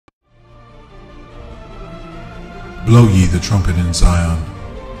Blow ye the trumpet in Zion,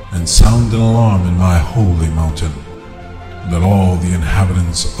 and sound an alarm in my holy mountain. Let all the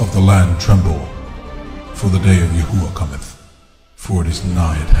inhabitants of the land tremble, for the day of Yahuah cometh, for it is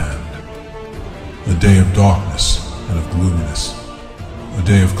nigh at hand. A day of darkness and of gloominess, a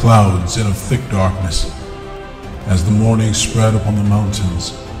day of clouds and of thick darkness. As the morning spread upon the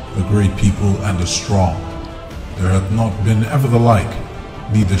mountains, a great people and a strong, there hath not been ever the like,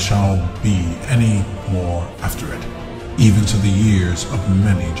 neither shall be any more after it, even to the years of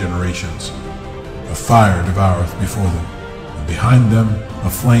many generations. A fire devoureth before them, and behind them a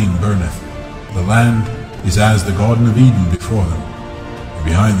flame burneth. The land is as the Garden of Eden before them, and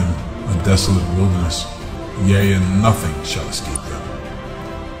behind them a desolate wilderness. Yea, and nothing shall escape them.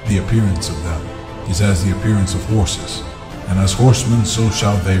 The appearance of them is as the appearance of horses, and as horsemen so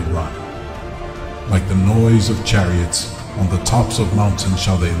shall they run. Like the noise of chariots, on the tops of mountains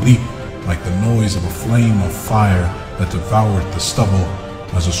shall they leap, like the noise of a flame of fire that devoureth the stubble,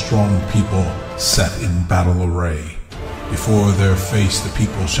 as a strong people set in battle array. Before their face the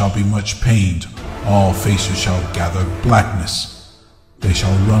people shall be much pained, all faces shall gather blackness. They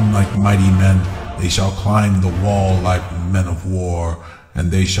shall run like mighty men, they shall climb the wall like men of war, and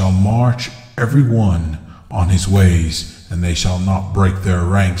they shall march every one on his ways, and they shall not break their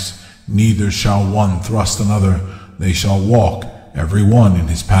ranks, neither shall one thrust another. They shall walk every one in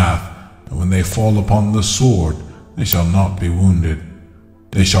his path, and when they fall upon the sword, they shall not be wounded.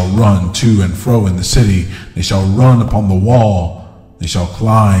 They shall run to and fro in the city, they shall run upon the wall, they shall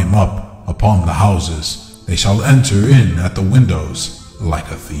climb up upon the houses, they shall enter in at the windows like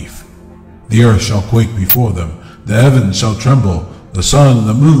a thief. The earth shall quake before them, the heavens shall tremble, the sun and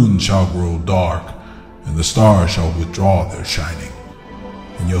the moon shall grow dark, and the stars shall withdraw their shining.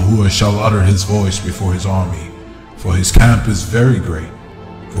 And Yahuah shall utter his voice before his army, for his camp is very great,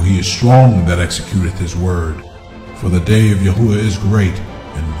 for he is strong that executeth his word. For the day of Yahuah is great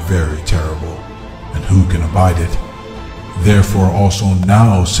and very terrible, and who can abide it? Therefore also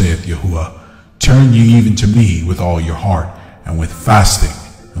now, saith Yahuah, turn ye even to me with all your heart, and with fasting,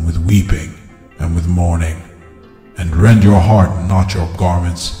 and with weeping, and with mourning. And rend your heart, not your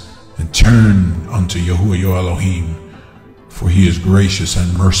garments, and turn unto Yahuah your Elohim. For he is gracious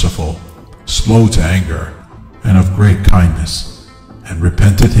and merciful, slow to anger, and of great kindness, and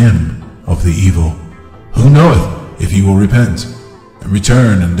repenteth him of the evil. Who knoweth if he will repent, and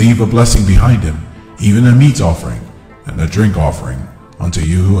return and leave a blessing behind him, even a meat offering, and a drink offering unto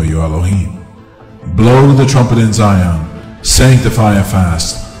Yahuah your Elohim? Blow the trumpet in Zion, sanctify a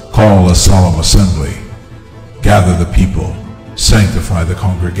fast, call a solemn assembly. Gather the people, sanctify the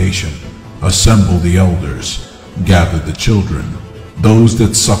congregation, assemble the elders, gather the children, those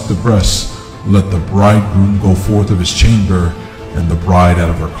that suck the breasts. Let the bridegroom go forth of his chamber, and the bride out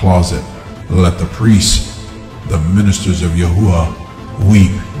of her closet. Let the priests, the ministers of Yahuah,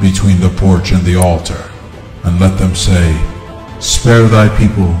 weep between the porch and the altar, and let them say, Spare thy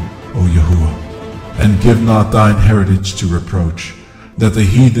people, O Yahuah, and give not thine heritage to reproach, that the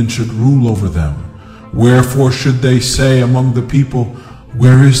heathen should rule over them. Wherefore should they say among the people,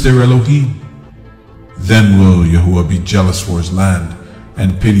 Where is their Elohim? Then will Yahuah be jealous for his land,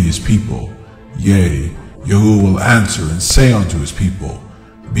 and pity his people. Yea, Yahuah will answer and say unto his people,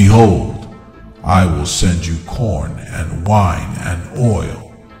 Behold, I will send you corn and wine and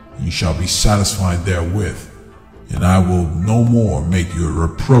oil, and ye shall be satisfied therewith. And I will no more make you a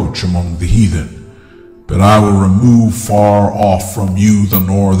reproach among the heathen, but I will remove far off from you the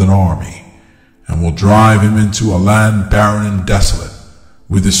northern army, and will drive him into a land barren and desolate,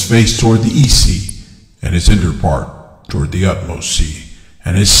 with his face toward the east sea, and his hinder part toward the utmost sea.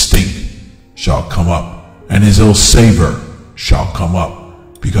 And his stink shall come up, and his ill savor shall come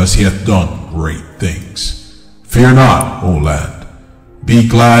up, because he hath done great things. Fear not, O land, be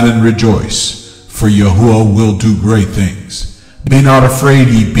glad and rejoice, for Yahuah will do great things. Be not afraid,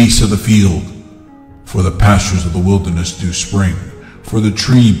 ye beasts of the field, for the pastures of the wilderness do spring, for the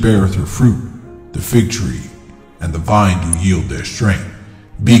tree beareth her fruit, the fig tree and the vine do yield their strength.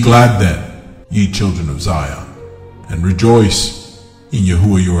 Be glad then, ye children of Zion, and rejoice in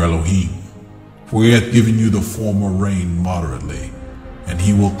Yahuah your Elohim, for he hath given you the former rain moderately, and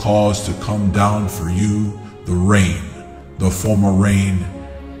he will cause to come down for you the rain, the former rain,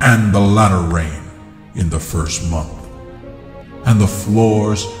 and the latter rain in the first month. And the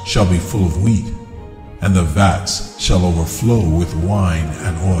floors shall be full of wheat, and the vats shall overflow with wine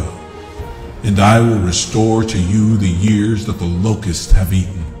and oil. And I will restore to you the years that the locusts have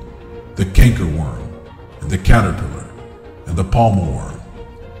eaten, the cankerworm, and the caterpillar, and the palmer worm,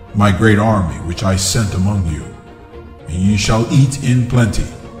 my great army which I sent among you. And ye shall eat in plenty,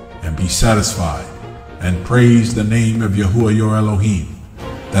 and be satisfied, and praise the name of Yahuah your Elohim,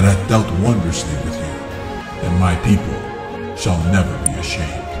 that hath dealt wondrously with you, and my people shall never be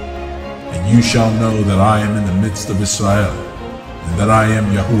ashamed. And you shall know that I am in the midst of Israel, and that I am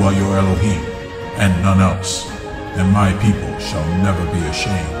Yahuah your Elohim, and none else, and my people shall never be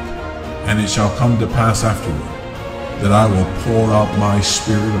ashamed. And it shall come to pass afterward, that I will pour out my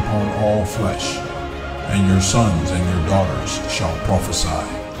spirit upon all flesh, and your sons and your daughters shall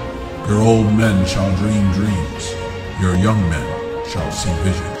prophesy. Your old men shall dream dreams, your young men shall see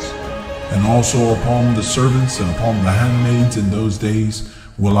visions. And also upon the servants and upon the handmaids in those days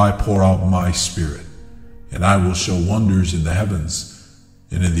will I pour out my spirit, and I will show wonders in the heavens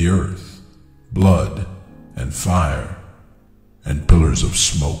and in the earth, blood and fire and pillars of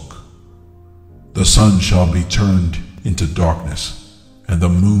smoke. The sun shall be turned into darkness, and the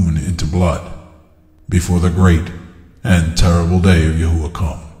moon into blood, before the great and terrible day of Yahuah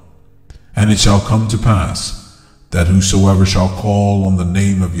come. And it shall come to pass, that whosoever shall call on the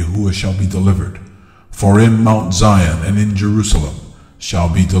name of Yahuah shall be delivered. For in Mount Zion and in Jerusalem shall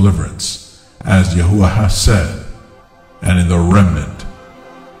be deliverance, as Yahuah hath said, and in the remnant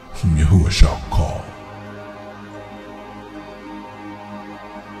whom Yahuah shall call.